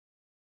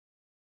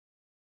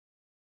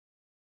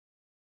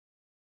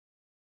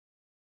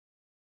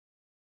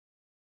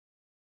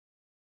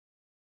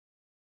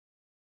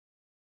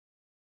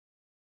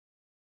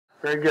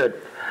Very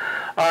good.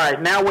 All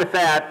right, now with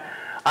that,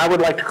 I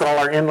would like to call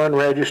our inland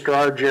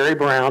registrar, Jerry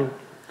Brown,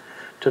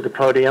 to the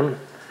podium.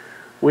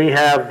 We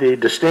have the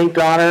distinct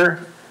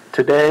honor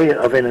today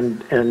of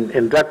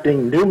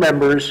inducting new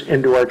members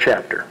into our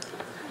chapter.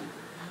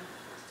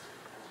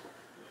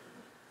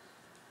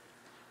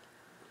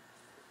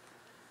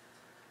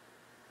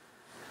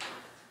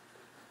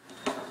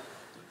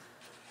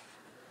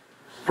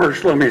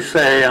 First, let me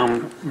say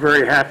I'm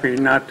very happy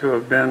not to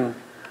have been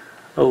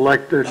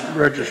elected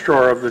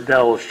registrar of the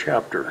Dallas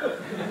chapter.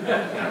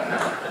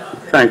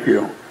 Thank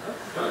you.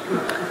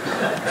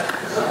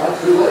 Not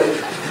too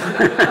late.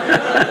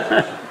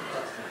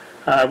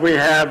 We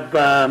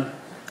have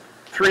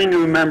 3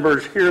 new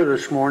members here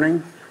this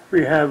morning.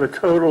 We have a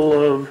total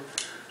of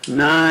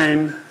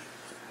 9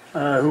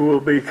 who will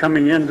be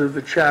coming into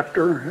the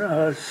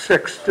chapter.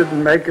 6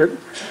 didn't make it.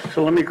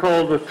 So let me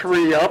call the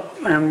 3 up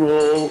and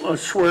we'll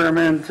swear them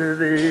into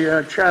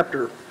the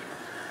chapter.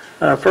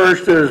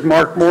 First is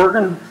Mark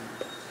Morgan.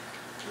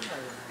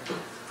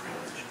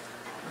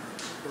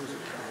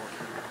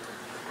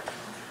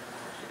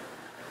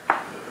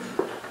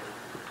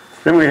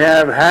 Then we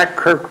have Haskell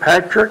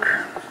Kirkpatrick.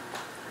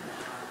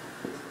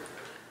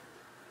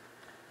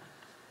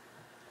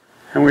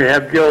 And we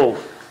have Gill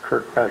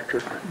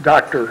Kirkpatrick,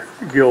 Dr.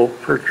 Gill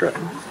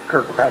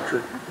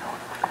Kirkpatrick.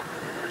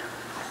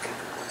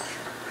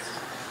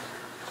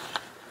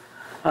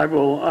 I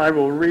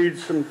will read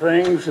some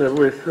things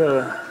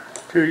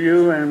to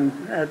you, and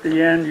at the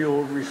end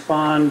you'll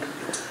respond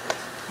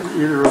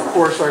either of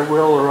course I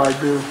will or I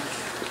do.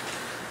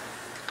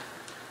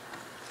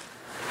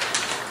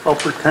 I'll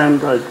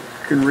pretend I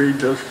can read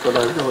this, but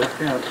I really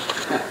can't.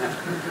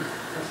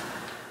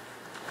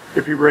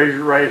 If you raise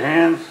your right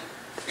hands.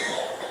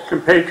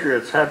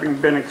 Compatriots,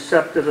 having been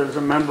accepted as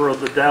a member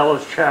of the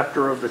Dallas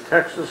chapter of the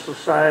Texas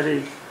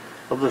Society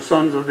of the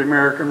Sons of the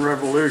American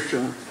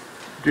Revolution,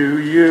 do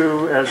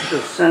you, as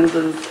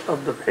descendants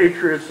of the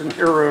patriots and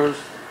heroes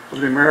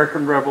of the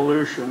American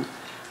Revolution,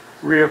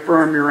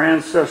 reaffirm your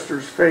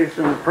ancestors' faith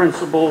in the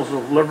principles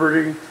of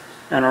liberty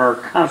and our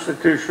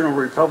constitutional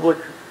republic?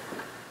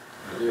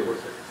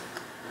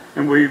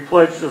 And will you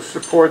pledge to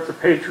support the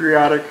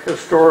patriotic,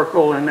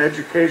 historical, and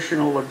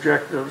educational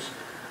objectives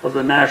of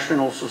the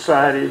National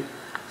Society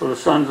for the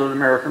Sons of the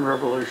American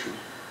Revolution?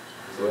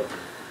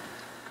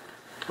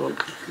 Well,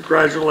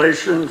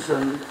 congratulations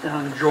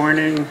on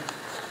joining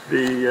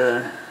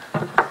the,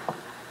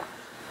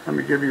 let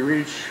me give you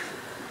each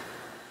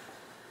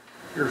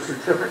your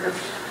certificates.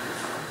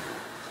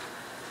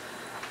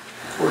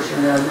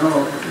 Fortunately, I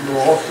know you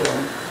also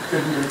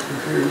didn't get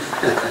confused.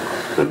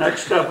 The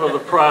next step of the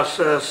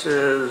process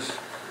is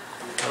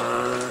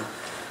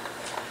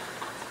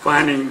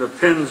finding the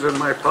pins in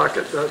my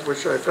pocket,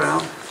 which I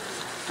found.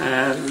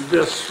 And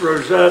this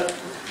rosette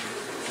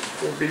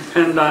will be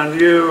pinned on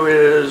you.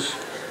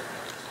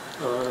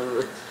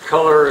 The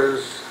color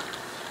is,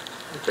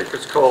 I think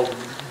it's called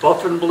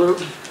buff and blue,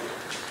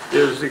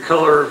 is the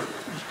color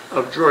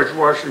of George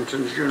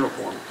Washington's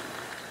uniform.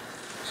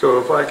 So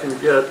if I can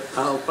get,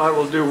 I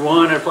will do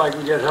one if I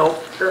can get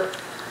help. Sure.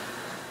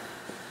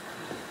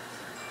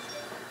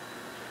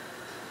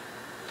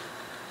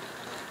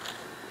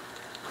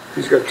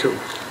 He's got 2.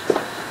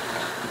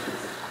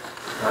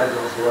 I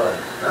don't blood.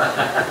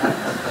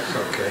 That's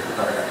okay. I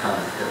thought I got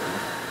time.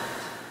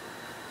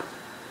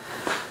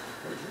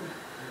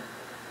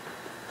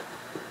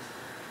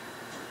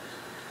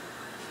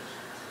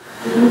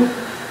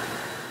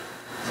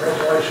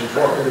 Congratulations,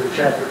 welcome to the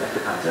chapter.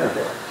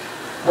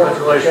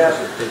 Congratulations.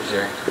 Thank you,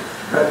 Jerry.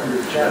 Welcome to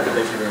the chapter.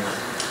 Thank you very much.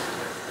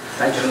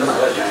 Thank you so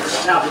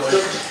much. Now,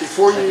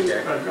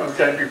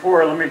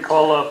 before let me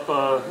call up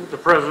the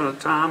President,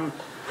 Tom.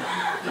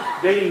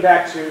 Dating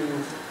back to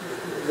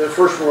the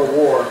First World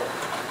War,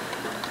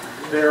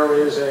 there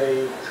is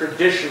a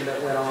tradition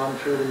that went on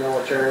through the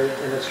military,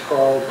 and it's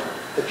called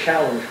the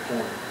challenge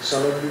point.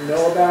 Some of you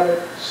know about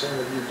it, some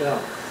of you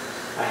don't.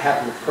 I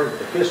happen to print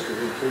the history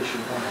in case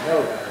you want to know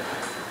about it.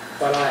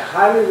 But I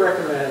highly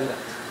recommend,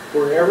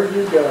 wherever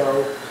you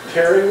go,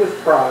 carry with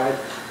pride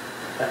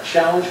a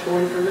challenge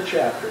coin from the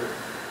chapter,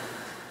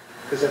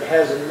 because it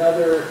has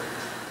another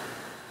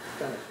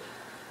benefit.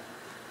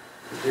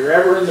 If you're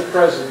ever in the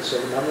presence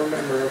of another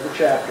member of the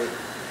chapter,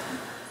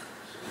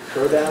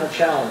 throw down a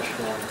challenge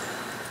coin.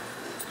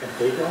 If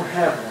they don't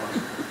have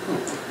one,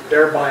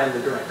 they're buying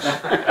the drinks.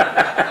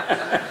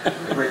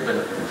 Great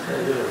benefit.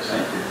 It is.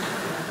 Thank you.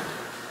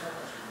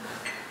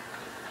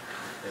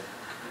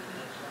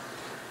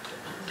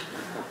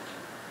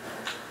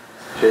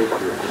 Take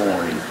your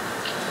coin,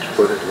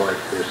 put it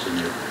like this in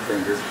your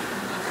fingers.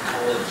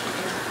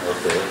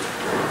 Okay.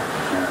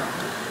 Now,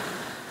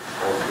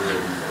 all 3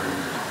 of them bring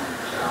the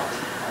coins out.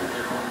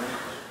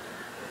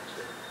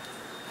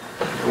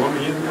 You want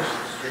me in this?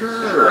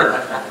 Sure.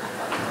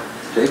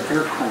 Take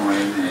your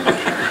coin and...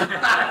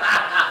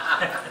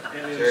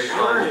 Jerry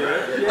Conway.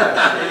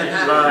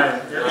 Right.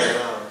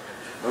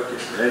 Okay,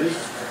 ready?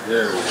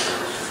 There we go.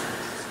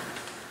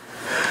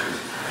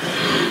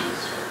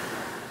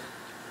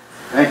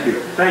 Thank you.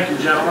 Thank you,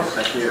 gentlemen.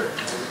 Thank you.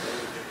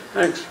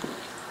 Thanks.